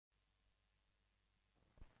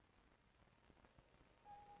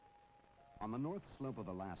On the north slope of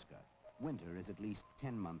Alaska, winter is at least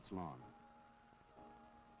 10 months long.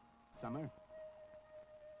 Summer?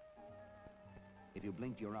 If you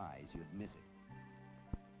blinked your eyes, you'd miss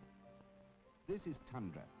it. This is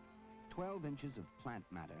tundra, 12 inches of plant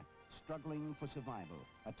matter struggling for survival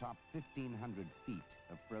atop 1,500 feet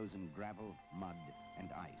of frozen gravel, mud, and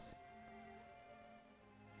ice.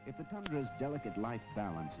 If the tundra's delicate life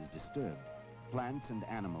balance is disturbed, plants and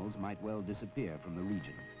animals might well disappear from the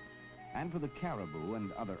region. And for the caribou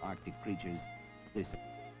and other Arctic creatures, this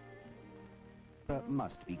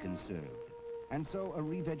must be conserved. And so a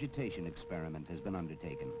revegetation experiment has been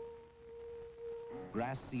undertaken.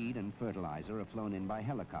 Grass seed and fertilizer are flown in by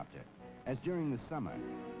helicopter, as during the summer,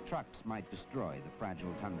 trucks might destroy the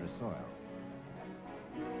fragile tundra soil.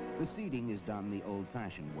 The seeding is done the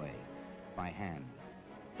old-fashioned way, by hand,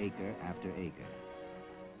 acre after acre.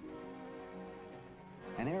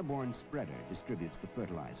 An airborne spreader distributes the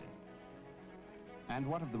fertilizer. And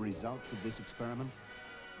what of the results of this experiment?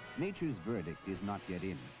 Nature's verdict is not yet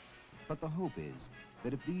in, but the hope is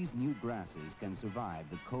that if these new grasses can survive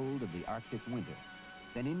the cold of the Arctic winter,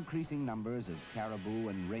 then increasing numbers of caribou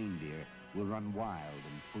and reindeer will run wild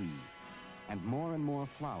and free, and more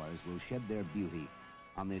flowers will shed their beauty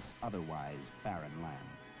on this otherwise barren land.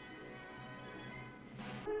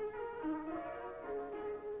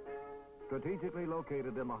 Strategically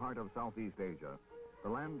located in the heart of Southeast Asia, the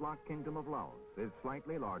landlocked kingdom of Laos is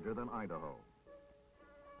slightly larger than Idaho.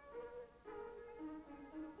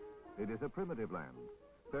 It is a primitive land.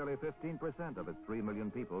 Barely 15% of its 3 million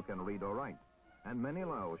people can read or write, and many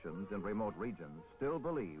Laotians in remote regions still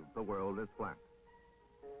believe the world is flat.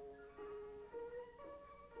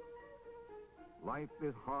 Life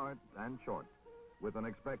is hard and short, with an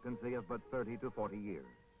expectancy of but 30 to 40 years.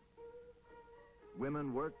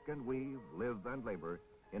 Women work and weave, live and labor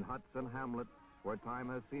in huts and hamlets where time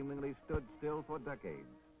has seemingly stood still for decades,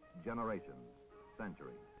 generations,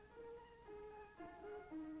 centuries.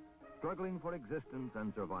 Struggling for existence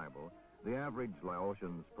and survival, the average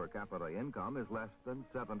Laotian's per capita income is less than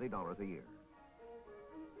 $70 a year.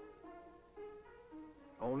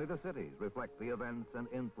 Only the cities reflect the events and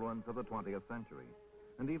influence of the 20th century,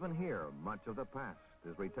 and even here, much of the past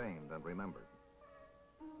is retained and remembered.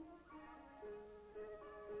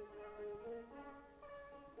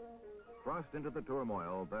 Thrust into the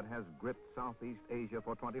turmoil that has gripped Southeast Asia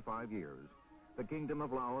for 25 years, the Kingdom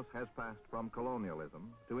of Laos has passed from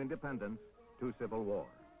colonialism to independence to civil war.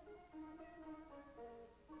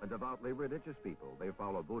 A devoutly religious people, they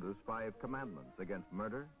follow Buddha's 5 commandments against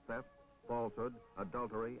murder, theft, falsehood,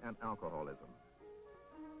 adultery, and alcoholism.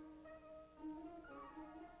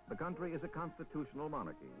 The country is a constitutional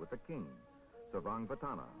monarchy with a king,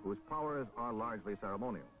 Sarvangvatana, whose powers are largely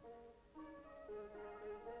ceremonial.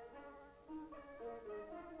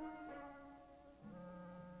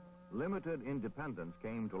 Limited independence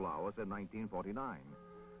came to Laos in 1949,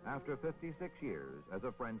 after 56 years as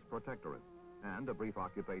a French protectorate and a brief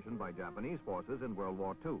occupation by Japanese forces in World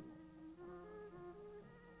War II.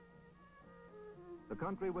 The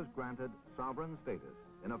country was granted sovereign status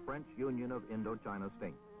in a French Union of Indochina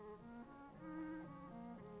states.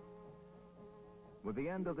 With the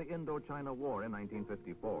end of the Indochina War in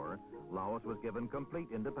 1954, Laos was given complete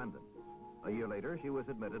independence. A year later, she was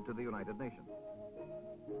admitted to the United Nations.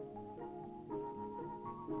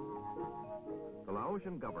 The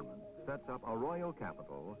Laotian government sets up a royal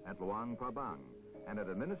capital at Luang Prabang and an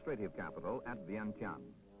administrative capital at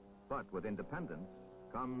Vientiane. But with independence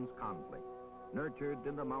comes conflict, nurtured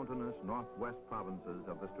in the mountainous northwest provinces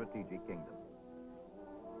of the strategic kingdom.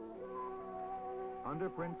 Under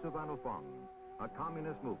Prince Souphanophong, a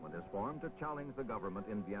communist movement is formed to challenge the government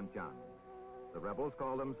in Vientiane. The rebels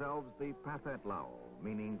call themselves the Pathet Lou,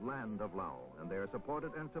 meaning land of Lao, and they are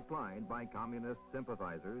supported and supplied by communist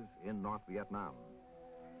sympathizers in North Vietnam.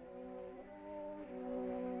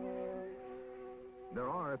 There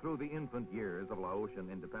are, through the infant years of Laotian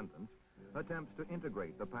independence, attempts to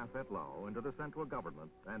integrate the Pathet Lou into the central government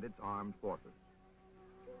and its armed forces.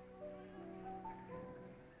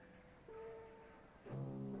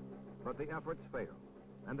 But the efforts fail,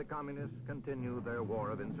 and the communists continue their war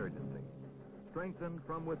of insurgency. Strengthened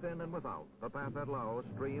from within and without, the Pathet Lou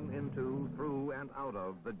stream into, through, and out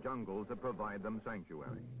of the jungles that provide them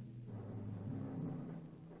sanctuary.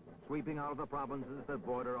 Sweeping out of the provinces that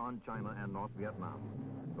border on China and North Vietnam,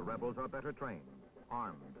 the rebels are better trained,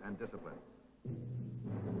 armed, and disciplined.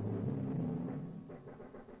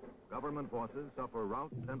 Government forces suffer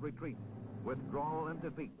rout and retreat, withdrawal and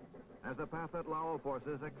defeat, as the Pathet Lou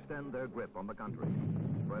forces extend their grip on the country,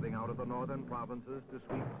 spreading out of the northern provinces to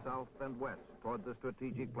sweep south and west toward the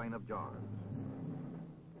strategic plain of Jars.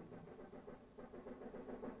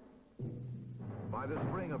 By the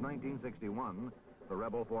spring of 1961, the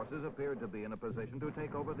rebel forces appeared to be in a position to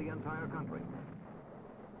take over the entire country.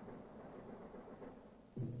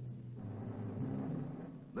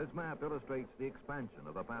 This map illustrates the expansion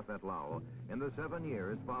of the Pathet Lou in the 7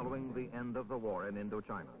 years following the end of the war in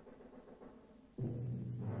Indochina.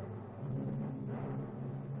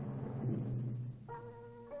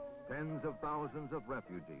 Tens of thousands of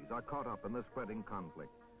refugees are caught up in the spreading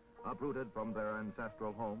conflict, uprooted from their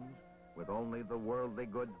ancestral homes with only the worldly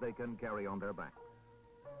goods they can carry on their backs.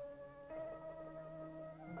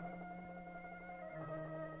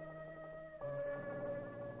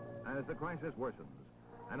 As the crisis worsens,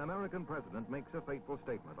 an American president makes a fateful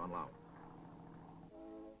statement on Laos.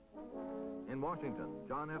 In Washington,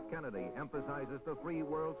 John F. Kennedy emphasizes the free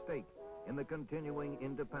world stake in the continuing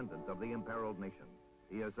independence of the imperiled nation.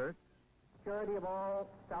 He asserts, "Security of all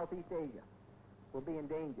Southeast Asia will be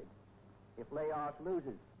endangered if Laos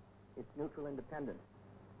loses its neutral independence.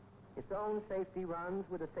 Its own safety runs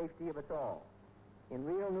with the safety of us all, in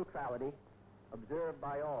real neutrality observed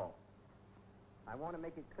by all. I want to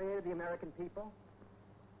make it clear to the American people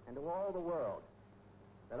and to all the world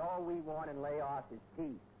that all we want in Laos is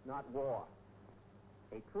peace, not war.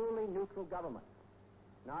 A truly neutral government,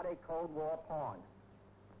 not a Cold War pawn.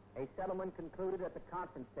 A settlement concluded at the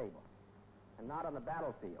conference table and not on the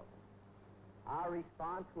battlefield. Our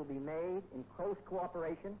response will be made in close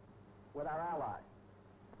cooperation with our allies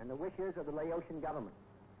and the wishes of the Laotian government.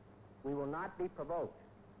 We will not be provoked,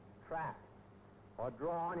 trapped, or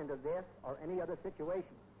drawn into this or any other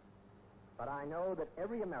situation. But I know that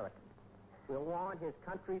every American will want his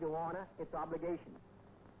country to honor its obligations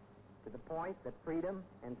to the point that freedom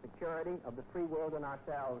and security of the free world and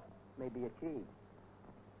ourselves may be achieved."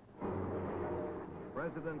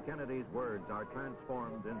 President Kennedy's words are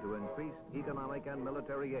transformed into increased economic and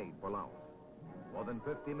military aid for Laos. More than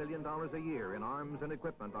 $50 million a year in arms and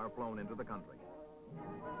equipment are flown into the country.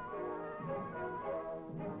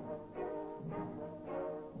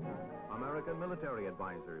 American military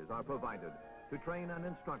advisors are provided to train and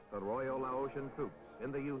instruct the Royal Laotian troops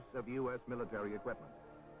in the use of U.S. military equipment.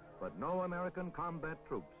 But no American combat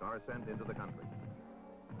troops are sent into the country.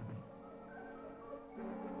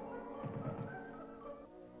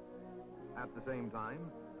 At the same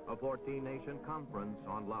time, a 14-nation conference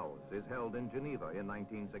on Laos is held in Geneva in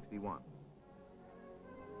 1961.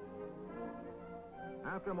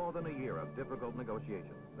 After more than a year of difficult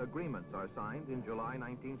negotiations, agreements are signed in July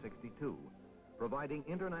 1962, providing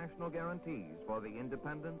international guarantees for the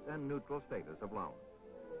independence and neutral status of Laos.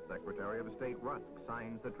 Secretary of State Rusk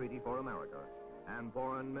signs the Treaty for America, and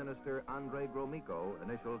Foreign Minister Andrei Gromyko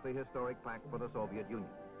initials the historic pact for the Soviet Union.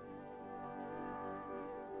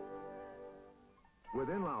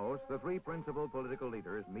 Within Laos, the three principal political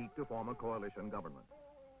leaders meet to form a coalition government.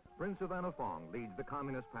 Prince Sivanaphong leads the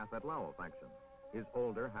Communist Pathet Lou faction. His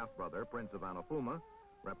older half-brother, Prince Sivanaphuma,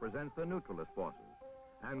 represents the neutralist forces.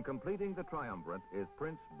 And completing the triumvirate is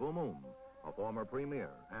Prince Bumum, a former premier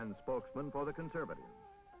and spokesman for the conservatives.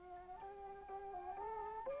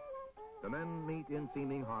 The men meet in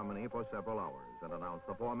seeming harmony for several hours and announce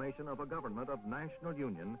the formation of a government of national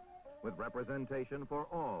union with representation for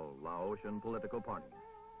all Laotian political parties.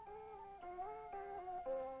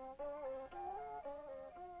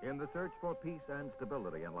 In the search for peace and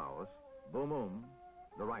stability in Laos, Bumum,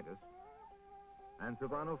 the rightist, and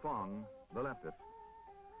Sivanaphong, the leftist,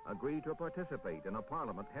 agreed to participate in a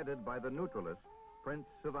parliament headed by the neutralist Prince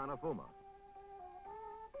Sivanaphuma.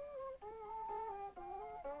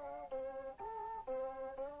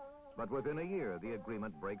 But within a year, the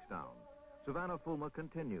agreement breaks down. Sivanaphuma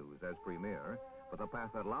continues as premier, but the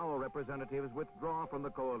Pathet Lou representatives withdraw from the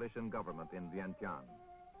coalition government in Vientiane.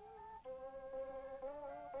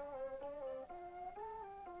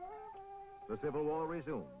 The civil war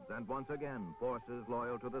resumes, and once again, forces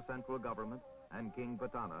loyal to the central government and King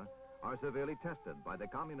Patana are severely tested by the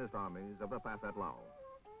communist armies of the Pathet Lou.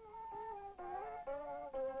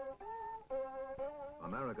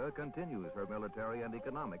 America continues her military and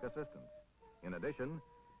economic assistance. In addition,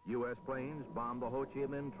 U.S. planes bomb the Ho Chi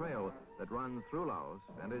Minh Trail that runs through Laos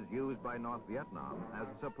and is used by North Vietnam as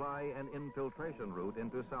a supply and infiltration route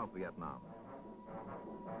into South Vietnam.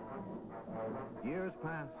 Years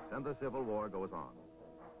pass and the civil war goes on.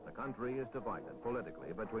 The country is divided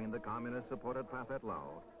politically between the communist-supported Pathet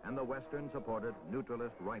Lou and the Western-supported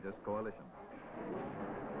neutralist rightist coalition.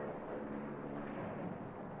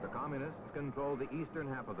 The communists control the eastern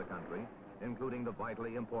half of the country, including the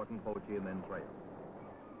vitally important Ho Chi Minh Trail.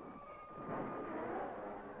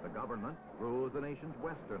 The government rules the nation's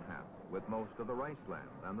western half with most of the rice land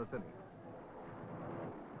and the cities.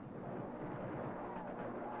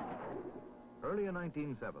 Early in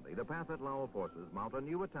 1970, the Pathet Lou forces mount a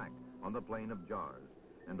new attack on the plain of Jars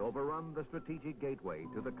and overrun the strategic gateway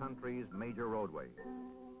to the country's major roadways.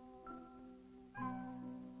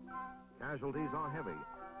 Casualties are heavy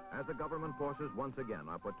as the government forces once again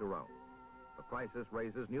are put to rout. The crisis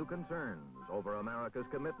raises new concerns over America's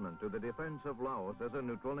commitment to the defense of Laos as a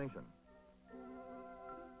neutral nation.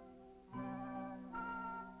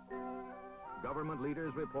 Government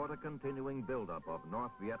leaders report a continuing buildup of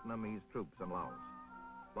North Vietnamese troops in Laos.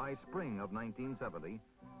 By spring of 1970,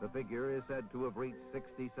 the figure is said to have reached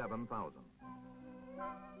 67,000.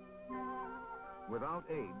 Without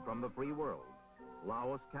aid from the free world,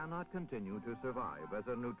 Laos cannot continue to survive as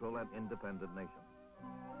a neutral and independent nation.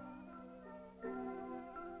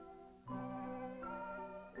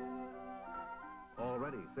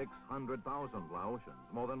 Already 600,000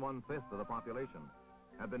 Laotians, more than 1/5 of the population,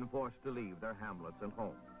 have been forced to leave their hamlets and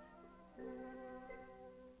homes.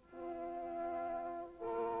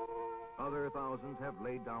 Other thousands have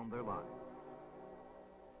laid down their lives.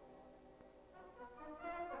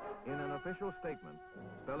 In an official statement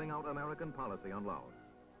spelling out American policy on Laos,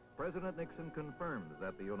 President Nixon confirms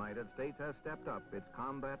that the United States has stepped up its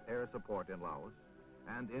combat air support in Laos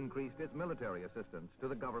and increased its military assistance to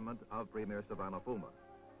the government of Premier Sivanaphuma.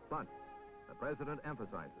 But the president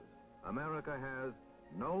emphasizes America has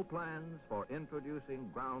no plans for introducing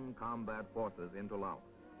ground combat forces into Laos.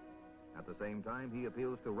 At the same time, he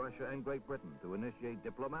appeals to Russia and Great Britain to initiate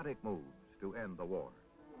diplomatic moves to end the war.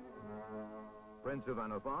 Prince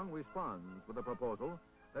Sivanaphuma responds with a proposal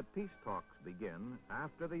that peace talks begin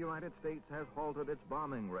after the United States has halted its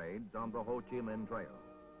bombing raids on the Ho Chi Minh Trail.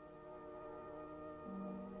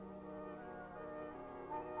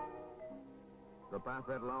 The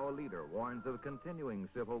Pathet Lou leader warns of continuing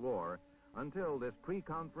civil war until this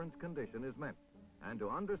pre-conference condition is met. And to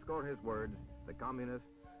underscore his words, the communists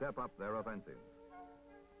step up their offensive.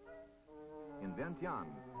 In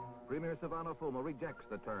Vientiane, Premier Sivanaphuma rejects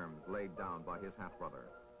the terms laid down by his half-brother.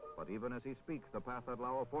 But even as he speaks, the Pathet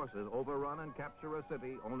Lou forces overrun and capture a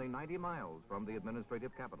city only 90 miles from the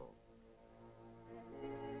administrative capital.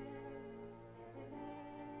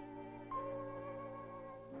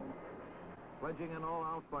 Pledging an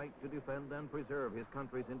all-out fight to defend and preserve his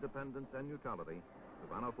country's independence and neutrality,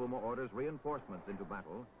 Sivanaphuma orders reinforcements into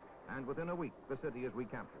battle, and within a week, the city is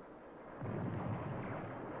recaptured.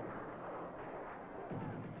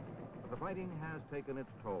 The fighting has taken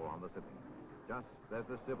its toll on the city, just as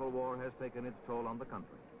the Civil War has taken its toll on the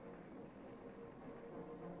country.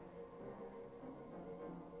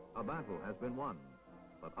 A battle has been won,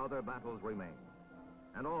 but other battles remain.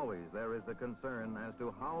 And always there is the concern as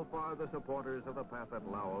to how far the supporters of the Pathet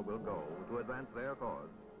Lou will go to advance their cause,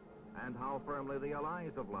 and how firmly the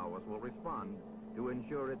allies of Laos will respond to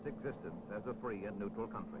ensure its existence as a free and neutral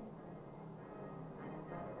country.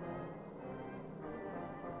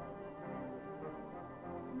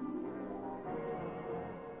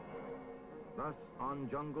 Thus, on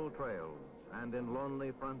jungle trails and in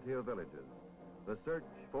lonely frontier villages, the search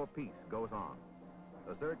for peace goes on.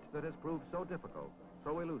 The search that has proved so difficult,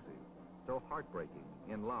 so elusive, so heartbreaking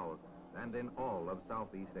in Laos and in all of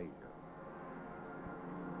Southeast Asia.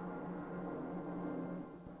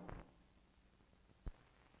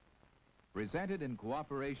 Presented in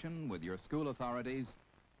cooperation with your school authorities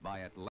by